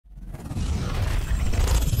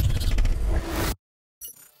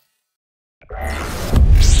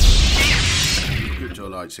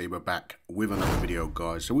Lightsaber back with another video,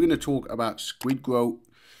 guys. So we're going to talk about Squidgrow,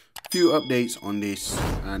 a few updates on this,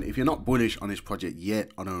 and if you're not bullish on this project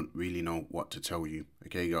yet, I don't really know what to tell you.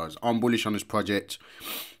 Okay, guys, I'm bullish on this project.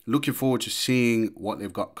 Looking forward to seeing what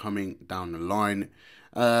they've got coming down the line.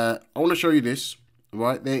 I want to show you this,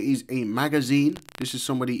 right? There is a magazine. This is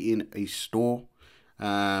somebody in a store.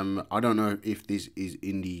 I don't know if this is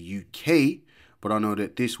in the UK, but I know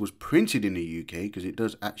that this was printed in the UK because it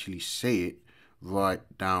does actually say it right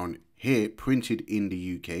down here, printed in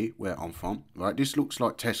the UK where I'm from, right? This looks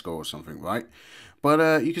like Tesco or something, right?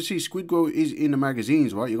 But you can see Squidgrow is in the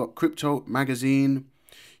magazines, right? You got Crypto magazine.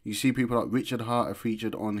 You see people like Richard Hart are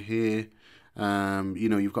featured on here. You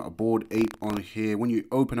know, you've got a Bored Ape on here. When you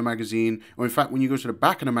open a magazine, or in fact, when you go to the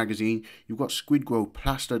back of the magazine, you've got Squidgrow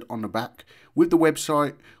plastered on the back with the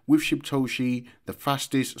website, with Shibtoshi,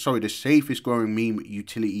 the safest growing meme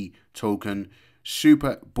utility token.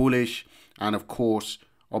 Super bullish, and of course,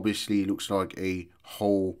 obviously, it looks like a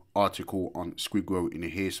whole article on Squidgrow in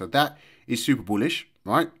here. So that is super bullish,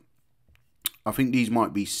 right? I think these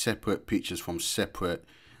might be separate pictures from separate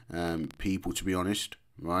people, to be honest,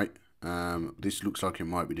 right? This looks like it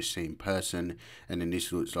might be the same person, and then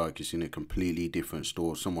this looks like it's in a completely different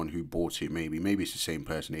store. Someone who bought it, maybe it's the same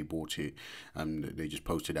person. They bought it and they just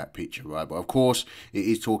posted that picture, right? But of course, it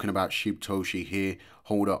is talking about Shibtoshi here,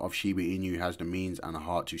 holder of Shiba Inu, has the means and the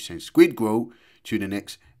heart to send Squidgrow to the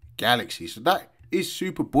next galaxy. So that is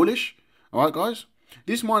super bullish. All right, guys,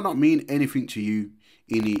 this might not mean anything to you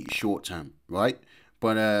in the short term, right?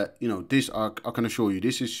 But, you know, this, I can assure you,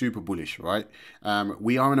 this is super bullish, right?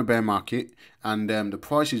 We are in a bear market, and the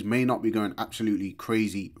prices may not be going absolutely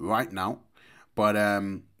crazy right now. But,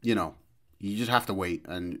 you know, you just have to wait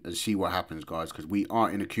and see what happens, guys, because we are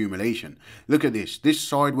in accumulation. Look at this. This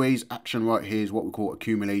sideways action right here is what we call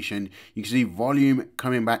accumulation. You can see volume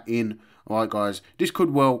coming back in. All right, guys, this could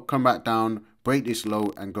well come back down, break this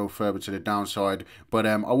low, and go further to the downside. But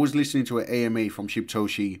I was listening to an AMA from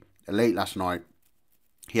Shibtoshi late last night.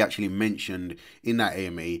 He actually mentioned in that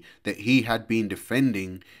AMA that he had been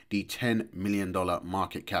defending the $10 million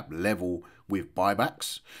market cap level with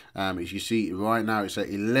buybacks. As you see right now, it's at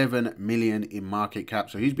 11 million in market cap.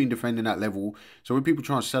 So he's been defending that level. So when people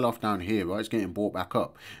try and sell off down here, right, it's getting bought back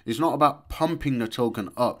up. It's not about pumping the token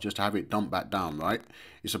up just to have it dump back down, right?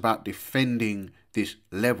 It's about defending this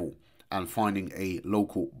level and finding a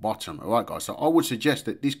local bottom. All right, guys. So I would suggest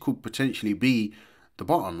that this could potentially be the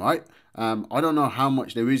bottom, right? I don't know how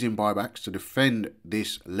much there is in buybacks to defend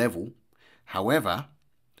this level. However,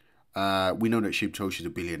 we know that Shibtoshi is a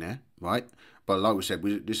billionaire, right? But like we said,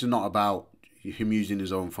 this is not about him using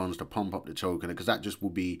his own funds to pump up the token, because that just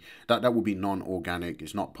would be that would be non-organic.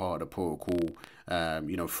 It's not part of the protocol,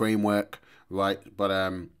 you know, framework, right? But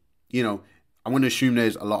you know, I'm going to assume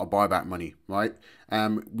there's a lot of buyback money, right?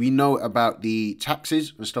 We know about the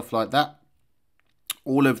taxes and stuff like that.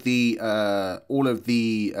 All of the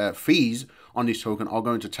fees on this token are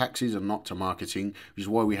going to taxes and not to marketing, which is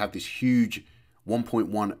why we have this huge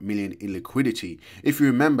 1.1 million in liquidity. If you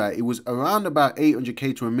remember, it was around about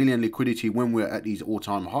 800k to a million liquidity when we're at these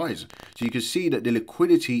all-time highs. So you can see that the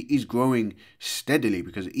liquidity is growing steadily,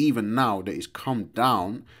 because even now that it's come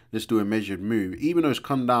down, let's do a measured move, even though it's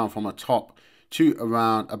come down from a top to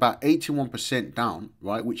around about 81% down,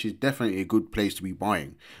 right? Which is definitely a good place to be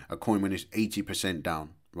buying a coin when it's 80%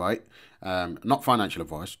 down, right? Not financial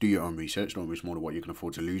advice. Do your own research. Don't risk more than what you can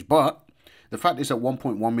afford to lose. But the fact is at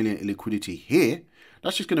 1.1 million in liquidity here,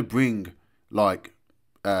 that's just going to bring, like,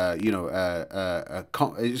 you know,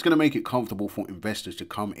 it's going to make it comfortable for investors to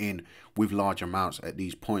come in with large amounts at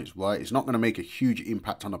these points, right? It's not going to make a huge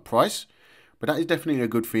impact on the price, but that is definitely a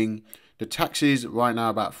good thing. The taxes right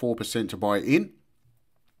now about 4% to buy it in.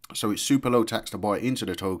 So it's super low tax to buy into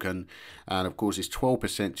the token. And of course, it's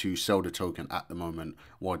 12% to sell the token at the moment,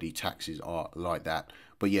 while the taxes are like that.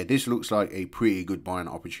 But yeah, this looks like a pretty good buying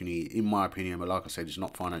opportunity, in my opinion. But like I said, it's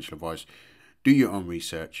not financial advice. Do your own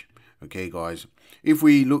research. Okay, guys. If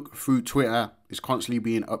we look through Twitter, it's constantly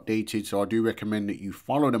being updated. So I do recommend that you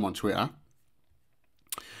follow them on Twitter.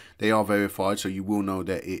 They are verified, so you will know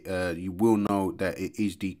that it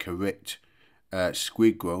is the correct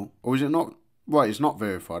Squidgrow. Or is it not? Right, it's not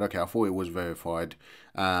verified. Okay, I thought it was verified.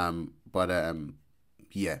 Yeah.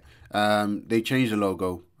 They changed the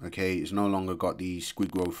logo. Okay, it's no longer got the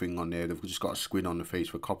Squidgrow thing on there. They've just got a squid on the face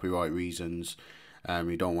for copyright reasons.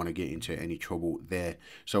 We don't want to get into any trouble there.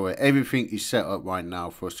 So everything is set up right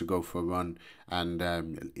now for us to go for a run. And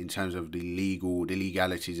in terms of the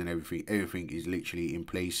legalities and everything is literally in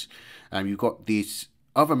place. You've got this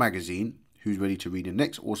other magazine who's ready to read the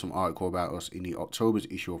next awesome article about us in the October's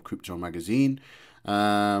issue of Crypto magazine.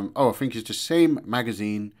 Oh, I think it's the same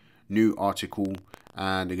magazine, new article,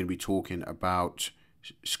 and they're going to be talking about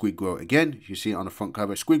Squidgrow again. You see it on the front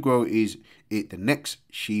cover. Squidgrow is the next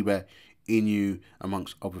Shiba Inu,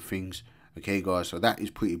 amongst other things. Okay, guys, so that is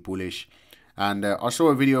pretty bullish. And I saw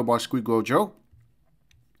a video by Squidgrow Joe,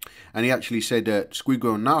 and he actually said that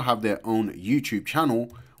Squidgrow now have their own YouTube channel,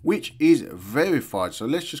 which is verified. So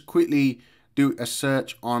let's just quickly do a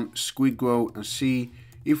search on Squidgrow and see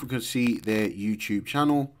if we can see their YouTube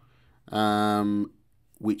channel,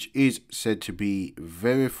 which is said to be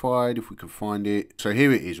verified, if we can find it. So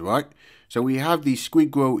here it is, right? So we have the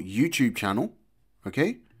Squidgrow YouTube channel.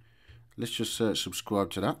 Okay, let's just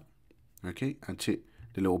subscribe to that. Okay, and tick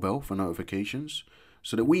the little bell for notifications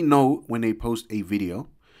so that we know when they post a video.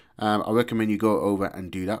 I recommend you go over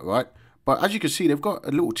and do that, right? But as you can see, they've got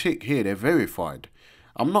a little tick here. They're verified.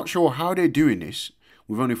 I'm not sure how they're doing this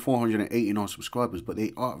with only 489 subscribers, but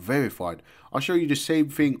they are verified. I'll show you the same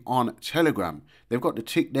thing on Telegram. They've got the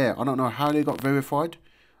tick there. I don't know how they got verified.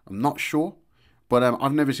 I'm not sure. But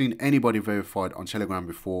I've never seen anybody verified on Telegram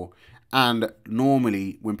before. And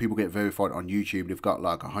normally, when people get verified on YouTube, they've got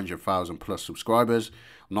like 100,000 plus subscribers.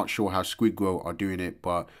 I'm not sure how Squidgrow are doing it,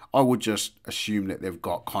 but I would just assume that they've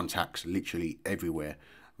got contacts literally everywhere,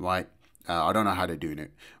 right? I don't know how they're doing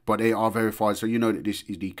it, but they are verified, so you know that this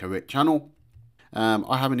is the correct channel.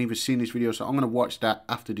 I haven't even seen this video, so I'm going to watch that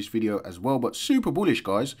after this video as well. But super bullish,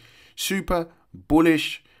 guys. Super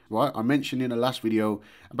bullish, right? I mentioned in the last video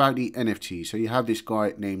about the NFT. So you have this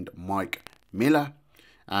guy named Mike Miller.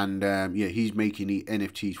 And yeah, he's making the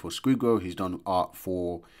NFTs for Squidgrow. He's done art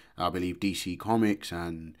for, I believe, DC Comics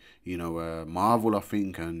and, you know, Marvel, I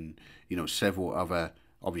think, and, you know, several other,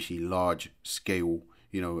 obviously, large scale,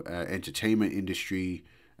 you know, entertainment industry,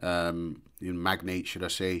 magnates, should I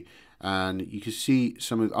say. And you can see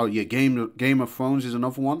some of, oh yeah, Game of Thrones is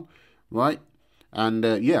another one, right? And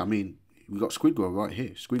yeah, I mean, we got Squidgrow right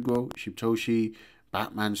here. Squidgrow, Shibtoshi,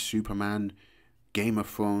 Batman, Superman, Game of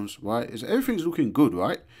Thrones, right? Everything's looking good,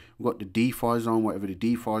 right? We've got the DeFi zone, whatever the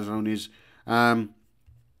DeFi zone is.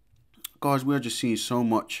 Guys, we're just seeing so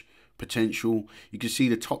much potential. You can see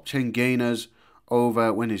the top 10 gainers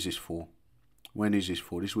over, when is this for? When is this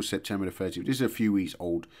for? This was September the 30th. This is a few weeks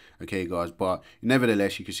old, okay, guys? But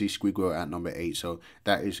nevertheless, you can see Squidgrow at number 8. So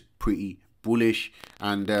that is pretty bullish.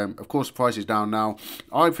 And, of course, the price is down now.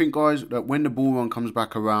 I think, guys, that when the bull run comes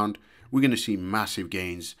back around, we're going to see massive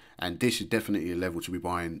gains. And this is definitely a level to be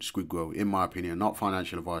buying Squidgrow, in my opinion. Not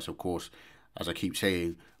financial advice, of course, as I keep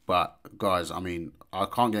saying. But, guys, I mean, I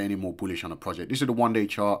can't get any more bullish on a project. This is the one-day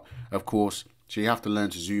chart, of course. So you have to learn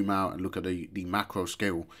to zoom out and look at the macro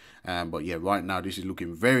scale. But yeah, right now this is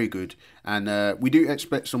looking very good. And we do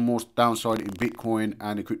expect some more downside in Bitcoin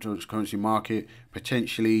and the cryptocurrency market.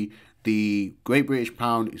 Potentially the Great British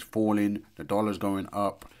Pound is falling. The dollar's going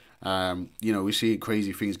up. You know, we're seeing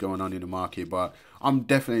crazy things going on in the market, but I'm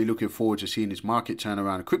definitely looking forward to seeing this market turn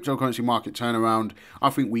around, the cryptocurrency market turn around.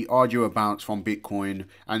 I think we are due a bounce from Bitcoin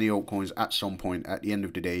and the altcoins at some point. At the end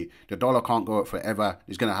of the day, the dollar can't go up forever.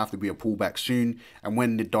 There's going to have to be a pullback soon. And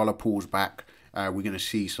when the dollar pulls back, we're going to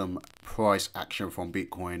see some price action from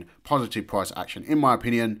Bitcoin, positive price action, in my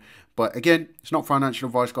opinion. But again, it's not financial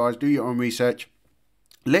advice, guys. Do your own research.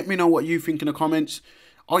 Let me know what you think in the comments.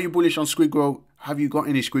 Are you bullish on Squidgrow? Have you got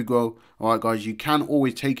any Squidgrow? All right, guys, you can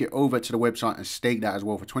always take it over to the website and stake that as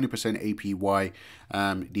well for 20% APY.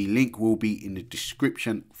 The link will be in the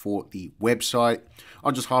description for the website.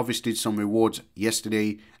 I just harvested some rewards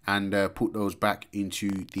yesterday and put those back into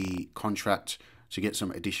the contract to get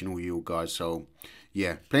some additional yield, guys. So,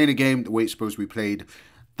 yeah, playing the game the way it's supposed to be played.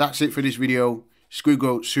 That's it for this video.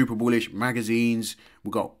 Squidgrow, super bullish. Magazines,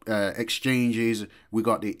 we got exchanges, we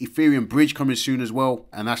got the Ethereum bridge coming soon as well,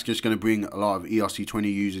 and that's just going to bring a lot of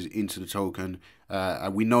ERC20 users into the token.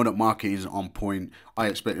 We know that marketing is on point. I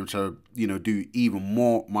expect them to, you know, do even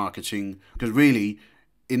more marketing, because really,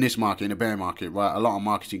 in this market, in the bear market, right, a lot of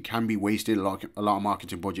marketing can be wasted. A lot of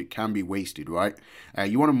marketing budget can be wasted, right?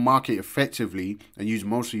 You want to market effectively and use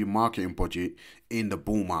most of your marketing budget in the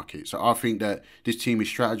bull market. So I think that this team is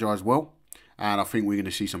strategized well. And I think we're going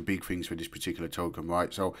to see some big things for this particular token,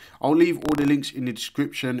 right? So I'll leave all the links in the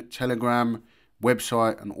description, Telegram,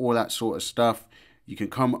 website, and all that sort of stuff. You can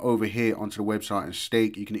come over here onto the website and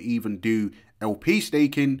stake. You can even do LP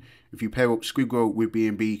staking. If you pair up Squidgrow with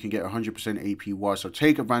BNB, you can get 100% APY. So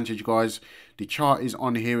take advantage, guys. The chart is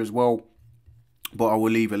on here as well, but I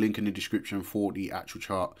will leave a link in the description for the actual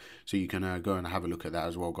chart, so you can go and have a look at that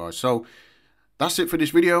as well, guys. So that's it for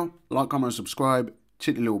this video. Like, comment, and subscribe.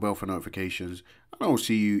 Hit the little bell for notifications, and I will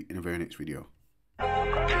see you in the very next video.